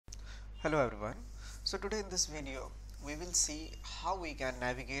Hello everyone. So today in this video we will see how we can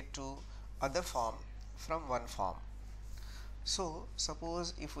navigate to other form from one form. So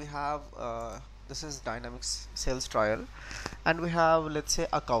suppose if we have this is dynamics sales trial and we have, let's say,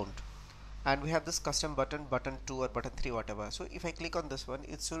 account, and we have this custom button 2 or button 3, whatever. So if I click on this one,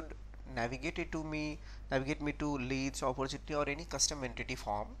 it should navigate me to leads, opportunity, or any custom entity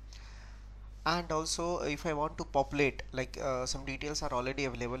form. And also if I want to populate, like some details are already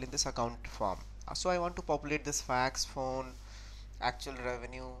available in this account form. So I want to populate this fax, phone, actual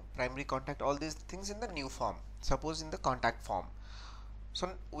revenue, primary contact, all these things in the new form, suppose in the contact form. So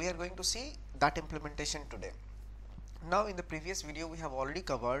we are going to see that implementation today. Now in the previous video we have already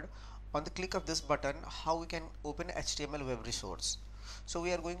covered, on the click of this button, how we can open HTML web resource. So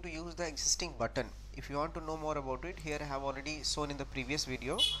we are going to use the existing button. If you want to know more about it, here I have already shown in the previous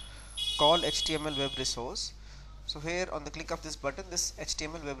video, call HTML web resource. So here on the click of this button, this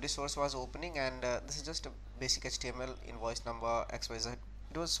HTML web resource was opening, and this is just a basic HTML, invoice number, XYZ,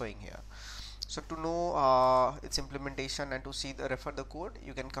 it was showing here. So to know its implementation and to see the refer the code,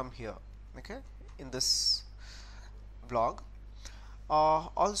 you can come here, okay, in this blog.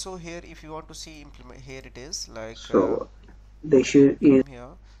 Also here, if you want to see implement, here it is, like So the issue is come here,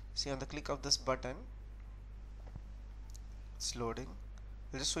 see on the click of this button, it's loading.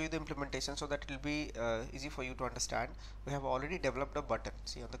 I'll just show you the implementation so that it will be easy for you to understand. We have already developed a button.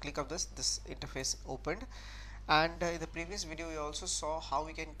 See, on the click of this interface opened, and in the previous video we also saw how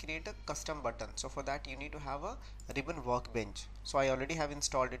we can create a custom button. So for that you need to have a ribbon workbench. So I already have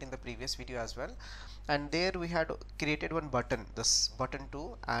installed it in the previous video as well, and there we had created one button, this button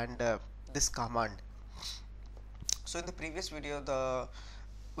 2, and this command. So in the previous video,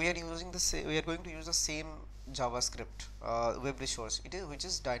 we are using we are going to use the same JavaScript web resource, which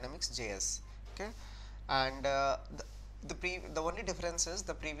is dynamics JS, okay. And the only difference is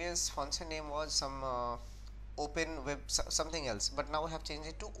the previous function name was some open web something else, but now I have changed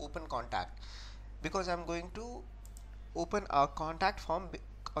it to open contact, because I'm going to open a contact form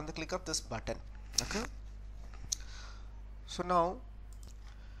on the click of this button, okay. So now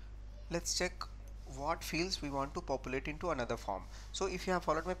let's check what fields we want to populate into another form. So if you have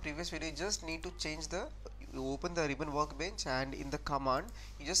followed my previous video, you just need to change you open the ribbon workbench, and in the command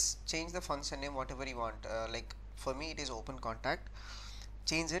you just change the function name whatever you want, like for me it is open contact.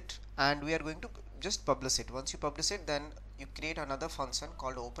 Change it, and we are going to just publish it. Once you publish it, then you create another function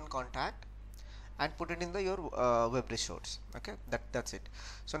called open contact and put it in your web resource, okay. That's it.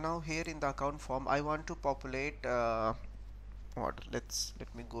 So now here in the account form, I want to populate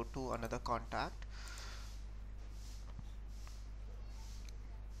let me go to another contact.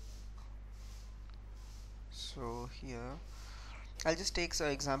 So here I'll just take an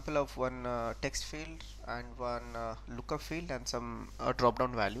example of one text field and one lookup field and some drop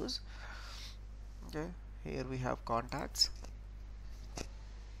down values, okay. Here we have contacts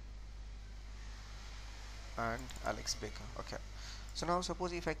and Alex Baker, okay. So now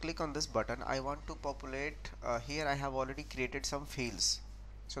suppose if I click on this button, I want to populate here I have already created some fields,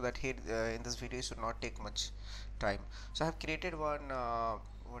 so that here in this video should not take much time. So I have created one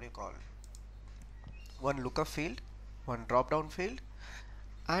what do you call, one lookup field, one drop down field,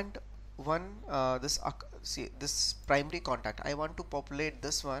 and one this primary contact. I want to populate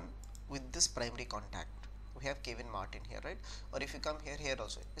this one with this primary contact. We have Kevin Martin here, right? Or if you come here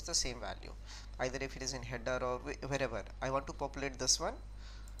also it's the same value, either if it is in header or wherever. I want to populate this one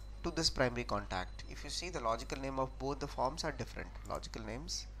to this primary contact. If you see, the logical name of both the forms are different, logical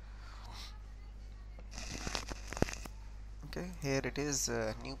names, okay. Here it is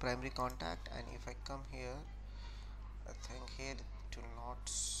new primary contact, and if I come here, I think here it will not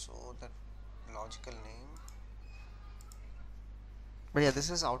show the logical name, but yeah, this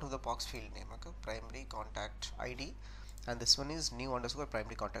is out of the box field name, okay. Primary contact ID, and this one is new underscore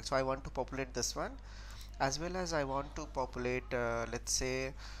primary contact. So I want to populate this one, as well as I want to populate let's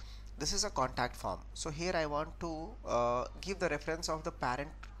say this is a contact form. So here I want to give the reference of the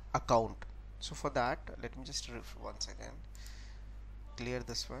parent account. So for that, let me just once again clear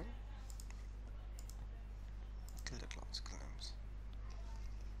this one, clear logical names,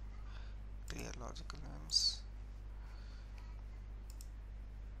 clear logical names,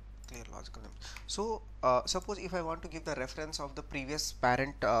 clear logical names. So suppose if I want to give the reference of the previous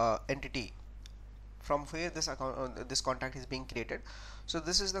parent entity from where this account this contact is being created. So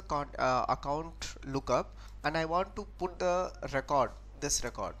this is the account lookup, and I want to put the record, this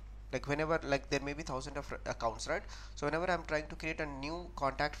record, like whenever, like there may be thousands of accounts, right? So whenever I'm trying to create a new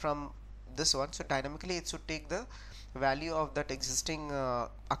contact from this one, so dynamically it should take the value of that existing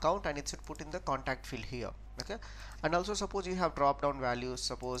account, and it should put in the contact field here, Okay, and also suppose you have drop down values,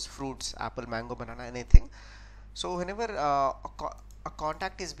 suppose fruits, apple, mango, banana, anything. So whenever a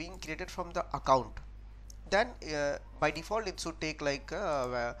contact is being created from the account, then by default it should take like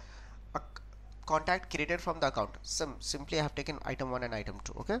a contact created from the account. Simply I have taken item 1 and item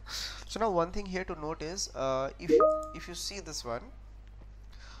 2. Okay, so now one thing here to note is if you see this one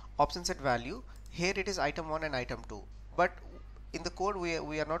option set value, here it is item 1 and item 2, but in the code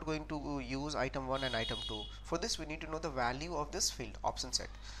we are not going to use item 1 and item 2. For this we need to know the value of this field option set.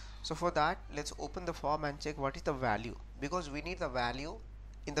 So for that, let's open the form and check what is the value, because we need the value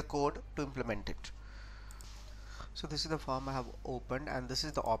in the code to implement it. So this is the form I have opened, and this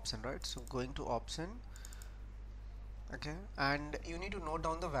is the option, right? So going to option, okay, and you need to note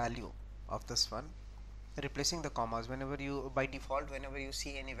down the value of this one, replacing the commas. Whenever you, by default, whenever you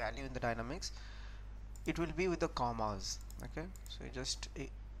see any value in the dynamics, it will be with the commas. Okay, so you just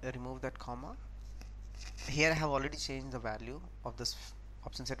remove that comma. Here I have already changed the value of this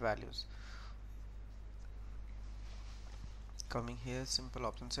option set values. Coming here, simple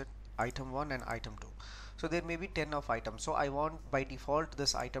option set item 1 and item 2. So there may be 10 of items, so I want by default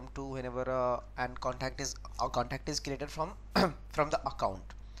this item 2 whenever and contact is created from from the account.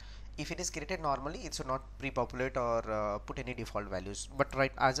 If it is created normally, it should not pre-populate or put any default values, but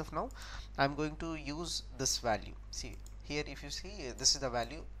right as of now I'm going to use this value. See here, if you see, this is the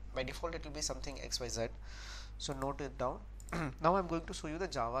value. By default it will be something XYZ, so note it down. Now I'm going to show you the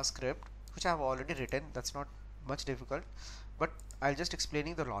JavaScript which I have already written. That's not much difficult, but I'll just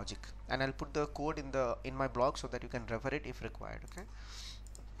explaining the logic, and I'll put the code in my blog so that you can refer it if required. Okay,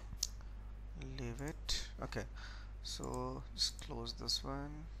 leave it. Okay, so just close this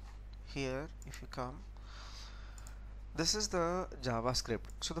one. Here if you come, this is the JavaScript.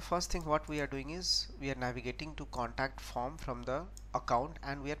 So the first thing what we are doing is we are navigating to contact form from the account,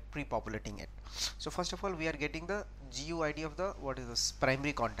 and we are pre-populating it. So first of all we are getting the GUID of the, what is this,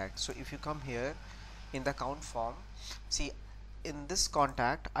 primary contact. So if you come here in the account form, see in this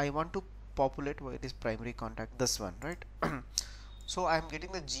contact I want to populate where it is primary contact, this one, right? So I am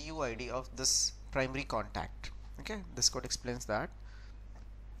getting the GUID of this primary contact. Okay, this code explains that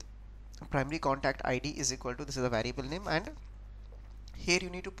primary contact ID is equal to, this is the variable name, and here you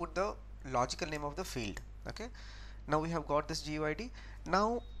need to put the logical name of the field. Okay, now we have got this GUID.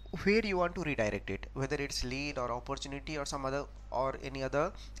 Now where you want to redirect it, whether it's lead or opportunity or some other or any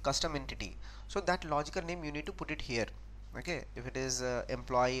other custom entity, so that logical name you need to put it here. Okay, if it is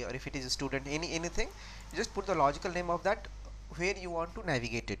employee or if it is a student, anything, you just put the logical name of that where you want to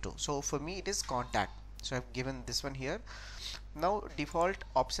navigate it to. So for me it is contact, so I've given this one here. Now default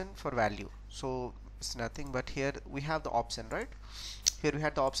option for value, so it's nothing, but here we have the option, right? Here we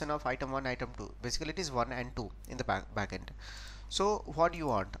had the option of item 1, item 2. Basically it is 1 and 2 in the back end. So what do you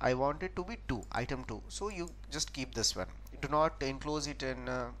want? I want it to be 2, item 2. So you just keep this one. Do not enclose it in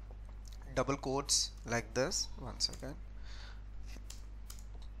double quotes like this. One second.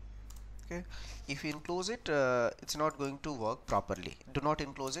 Okay, if you enclose it, it's not going to work properly. Do not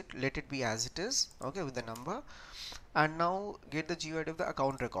enclose it, let it be as it is, okay, with the number. And now get the GUID of the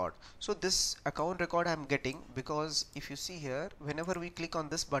account record. So this account record I'm getting because if you see here, whenever we click on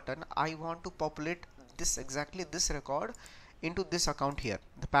this button, I want to populate this, exactly this record into this account here,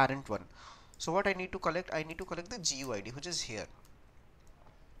 the parent one. So what I need to collect, I need to collect the GUID, which is here,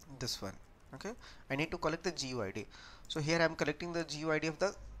 this one. Okay, I need to collect the GUID. So here I'm collecting the GUID of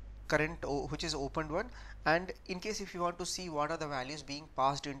the current which is opened one, and in case if you want to see what are the values being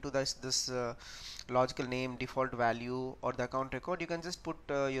passed into this logical name, default value, or the account record, you can just put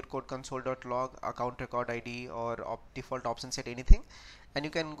your code console.log account record ID or default option set, anything, and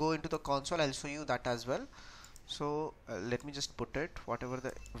you can go into the console. I'll show you that as well. So let me just put it, whatever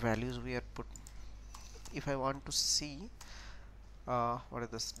the values we are put. If I want to see what is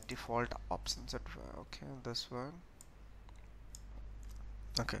this default option set, okay, this one.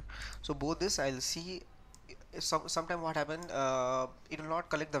 Okay, so both this I'll see. Sometime what happen, it will not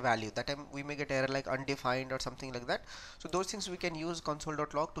collect the value. That time we may get error like undefined or something like that. So those things we can use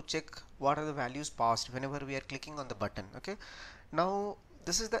console.log to check what are the values passed whenever we are clicking on the button. Okay, now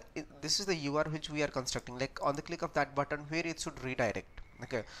this is the URL which we are constructing, like on the click of that button where it should redirect.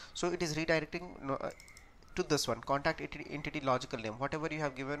 Okay, so it is redirecting to this one, contact entity logical name, whatever you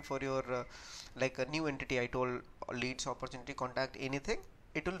have given for your like a new entity. I told leads, opportunity, contact, anything,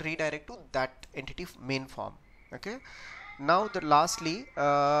 it will redirect to that entity main form. Okay, now the lastly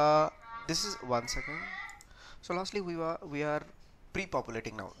this is, one second, so lastly we are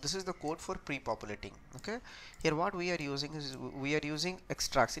pre-populating. Now this is the code for pre-populating. Okay, here what we are using is we are using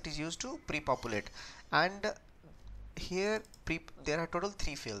extracts. It is used to pre-populate, and here there are total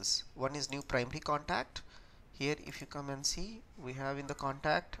 3 fields. One is new primary contact, Here if you come and see, we have in the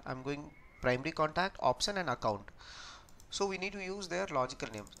contact, I'm going primary contact, option and account. So we need to use their logical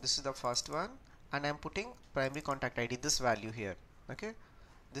names. This is the first one, and I'm putting primary contact ID, this value here, okay,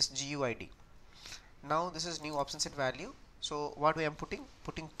 this GUID. Now this is new option set value. So what we am putting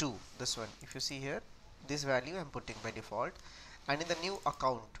 2, this one. If you see here, this value I'm putting by default, and in the new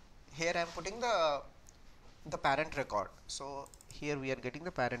account, here I'm putting the parent record. So here we are getting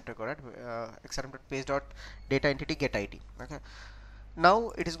the parent record at xrm.page dot data entity get id. Okay,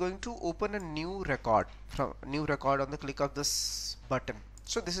 now it is going to open a new record on the click of this button.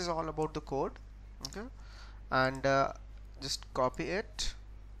 So this is all about the code. Okay, and just copy it,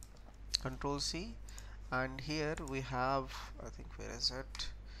 control C, and here we have, I think, where is it,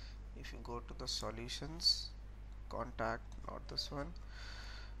 if you go to the solutions, contact, not this one.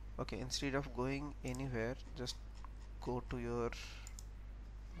 Okay, instead of going anywhere, just go to your,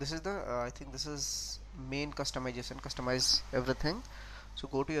 this is the I think this is main customization, customize everything. So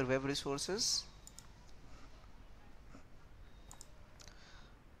go to your web resources.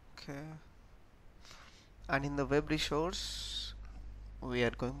 Okay, and in the web resource we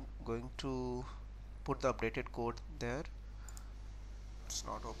are going to put the updated code there. It's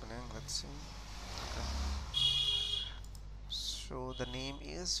not opening, let's see. Okay. So the name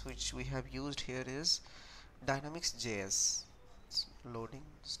is, which we have used here, is Dynamics.js. It's loading,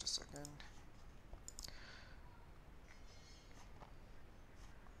 just a second.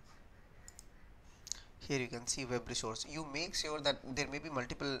 Here you can see web resource. You make sure that there may be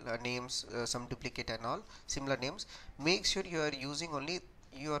multiple names, some duplicate and all similar names. Make sure you are using only,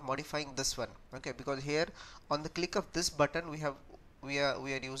 you are modifying this one, okay, because here on the click of this button we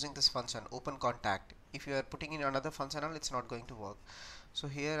are using this function open contact. If you are putting in another functional, it's not going to work. So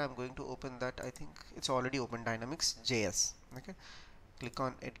here I'm going to open that, I think it's already open, Dynamics.js. Okay, click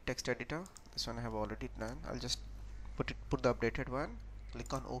on edit text editor. This one I have already done. I'll just put the updated one,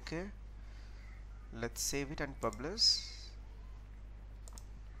 click on OK. Let's save it and publish,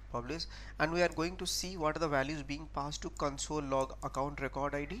 and we are going to see what are the values being passed to console log account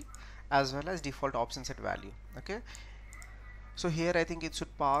record ID as well as default option set value. Okay, so here I think it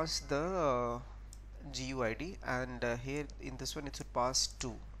should pass the GUID, and here in this one it should pass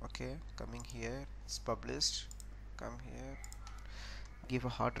 2. Okay, coming here, it's published, come here, give a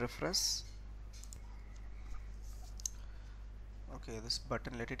hard refresh. Okay, this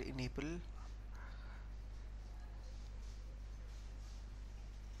button, let it enable.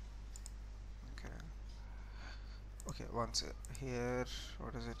 Okay, once here,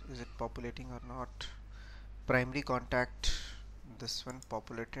 what is it populating or not? Primary contact, this one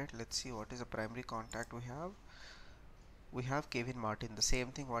populated. Let's see what is the primary contact we have Kevin Martin, the same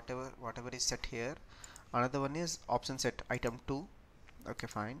thing, whatever is set here. Another one is option set item 2. Okay,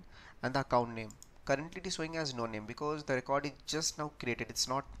 fine. And the account name, currently it is showing as no name because the record is just now created, it's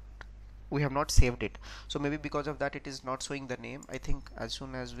not, we have not saved it, so maybe because of that it is not showing the name. I think as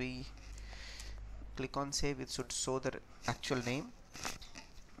soon as we click on save, it should show the actual name.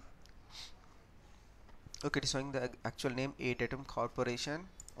 Okay, it is showing the actual name, 8 Atom Corporation.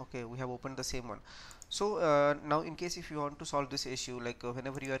 Okay, we have opened the same one. So now in case if you want to solve this issue, like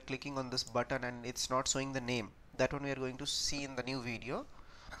whenever you are clicking on this button and it's not showing the name, that one we are going to see in the new video.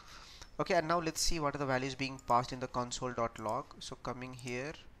 Okay, and now let's see what are the values being passed in the console.log. So coming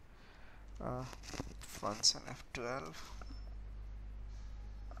here, function F12.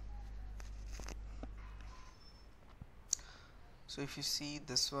 So if you see,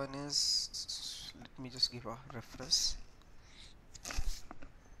 this one is, let me just give a refresh.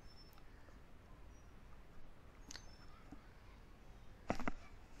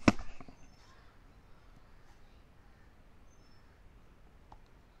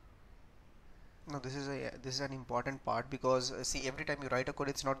 Now this is an important part, because see, every time you write a code,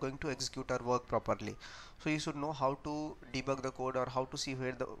 it's not going to execute or work properly. So you should know how to debug the code or how to see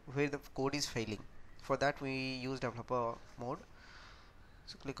where the code is failing. For that we use developer mode.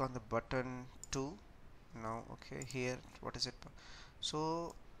 So click on the button 2 now. Okay, here what is it?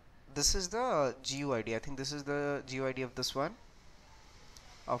 So this is the GUID. I think this is the GUID of this one,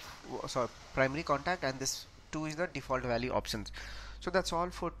 of primary contact, and this 2 is the default value options. So that's all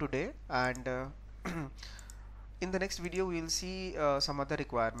for today, and in the next video we will see some other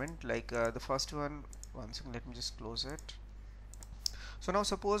requirement, like the first one second, let me just close it. So now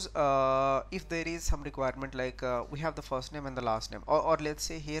suppose if there is some requirement, like we have the first name and the last name, or let's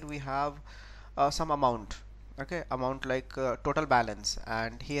say here we have some amount, okay, amount like total balance,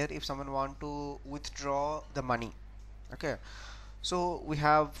 and here if someone want to withdraw the money, okay, so we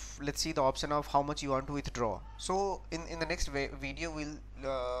have, let's see the option of how much you want to withdraw. So in the next video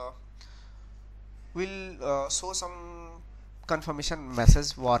will show some confirmation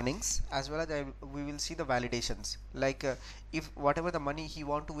message warnings, as well as we will see the validations, like if whatever the money he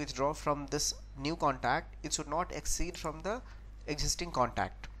want to withdraw from this new contact, it should not exceed from the existing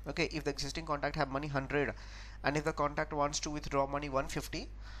contact. Okay, if the existing contact have money 100 and if the contact wants to withdraw money 150,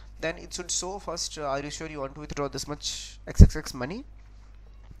 then it should show first, are you sure you want to withdraw this much xxx money,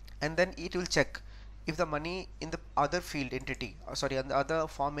 and then it will check if the money in the other field entity, sorry, on the other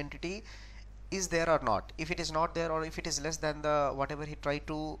form entity is there or not. If it is not there, or if it is less than the whatever he's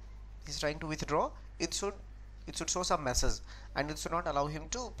trying to withdraw, it should show some message, and it should not allow him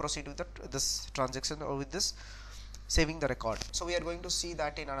to proceed with this transaction or with this saving the record. So we are going to see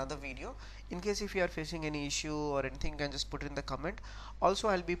that in another video. In case if you are facing any issue or anything, you can just put it in the comment. Also,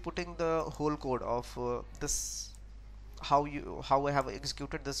 I'll be putting the whole code of this, how I have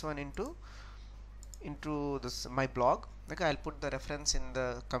executed this one into this my blog. Okay, I'll put the reference in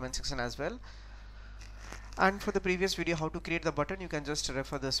the comment section as well. And for the previous video, how to create the button, you can just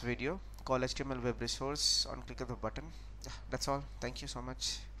refer this video called HTML web resource on click of the button. Yeah, that's all. Thank you so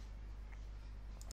much.